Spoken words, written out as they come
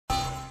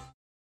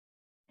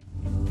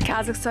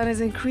Kazakhstan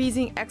is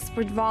increasing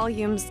export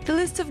volumes. The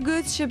list of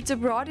goods shipped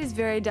abroad is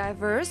very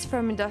diverse,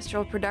 from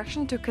industrial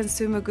production to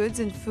consumer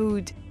goods and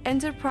food.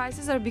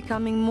 Enterprises are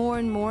becoming more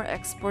and more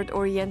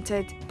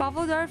export-oriented.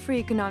 Pavlodar Free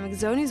Economic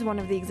Zone is one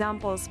of the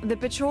examples. The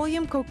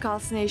petroleum coke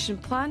calcination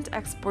plant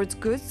exports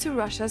goods to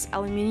Russia's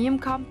aluminium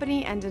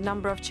company and a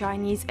number of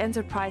Chinese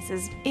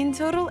enterprises. In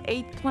total,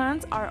 8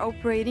 plants are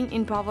operating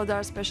in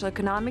Pavlodar Special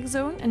Economic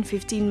Zone, and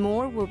 15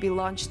 more will be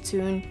launched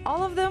soon.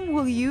 All of them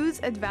will use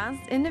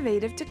advanced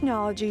innovative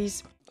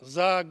technologies.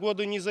 За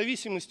годы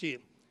независимости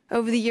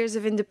Over the years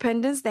of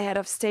independence, the head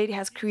of state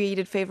has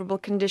created favorable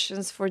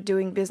conditions for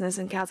doing business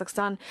in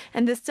Kazakhstan.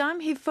 And this time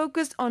he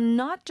focused on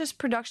not just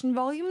production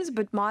volumes,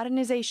 but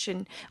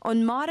modernization,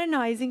 on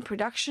modernizing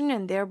production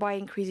and thereby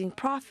increasing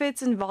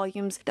profits and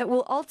volumes that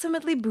will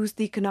ultimately boost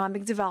the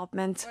economic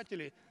development.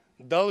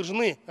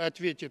 должны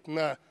ответить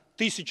на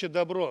тысячи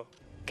добро.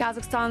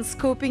 Kazakhstan's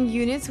scoping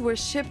units were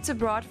shipped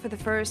abroad for the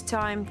first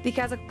time. The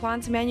Kazakh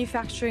plant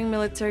manufacturing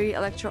military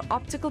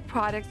electro-optical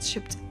products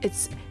shipped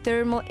its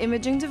thermal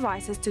imaging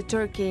devices to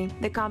Turkey.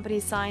 The company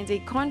signed a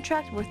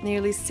contract worth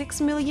nearly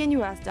 $6 million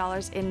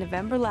in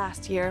November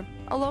last year.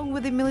 Along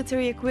with the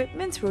military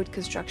equipment, road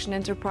construction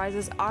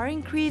enterprises are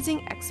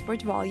increasing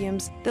export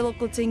volumes. The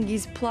local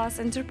Tengiz Plus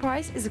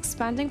enterprise is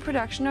expanding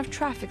production of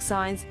traffic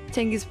signs.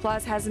 Tengiz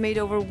Plus has made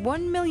over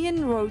 1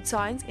 million road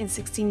signs in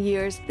 16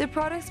 years. The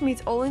products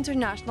meet all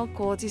international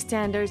quality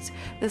standards.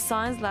 The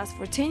signs last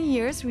for 10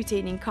 years,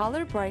 retaining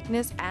color,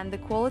 brightness, and the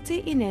quality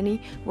in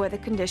any weather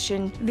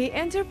condition. The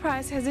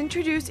enterprise has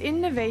introduced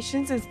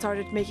innovations and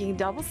started making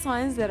double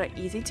signs that are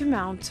easy to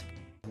mount.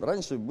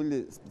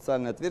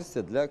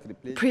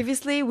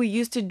 Previously, we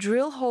used to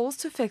drill holes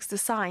to fix the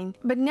sign,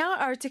 but now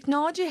our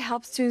technology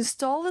helps to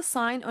install the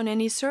sign on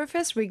any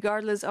surface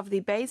regardless of the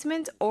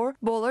basement or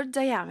bollard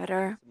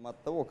diameter.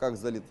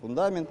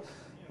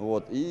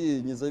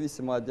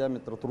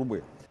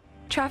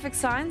 Traffic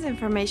signs,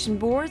 information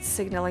boards,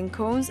 signaling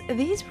cones,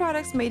 these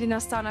products made in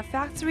Astana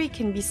factory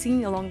can be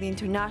seen along the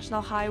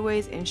international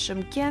highways in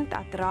Shymkent,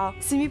 Atral,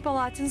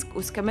 Semipalatinsk,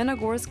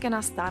 Usk-Kamenogorsk and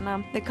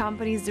Astana. The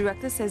company's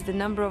director says the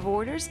number of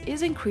orders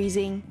is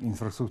increasing.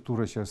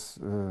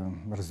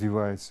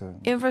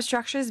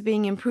 Infrastructure is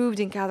being improved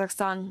in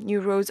Kazakhstan. New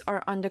roads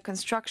are under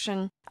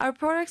construction. Our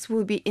products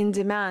will be in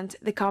demand.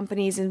 The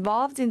company is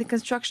involved in the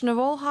construction of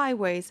all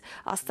highways.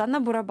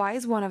 Astana-Burabay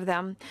is one of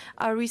them.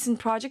 Our recent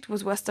project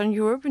was Western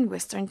Europe and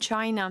Western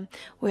China.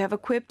 We have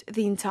equipped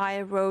the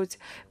entire road.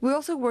 We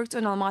also worked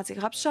on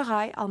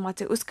Almaty-Gapshagay,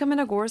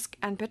 Almaty-Usk-Kamenogorsk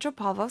and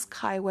Petropavlovsk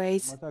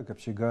highways.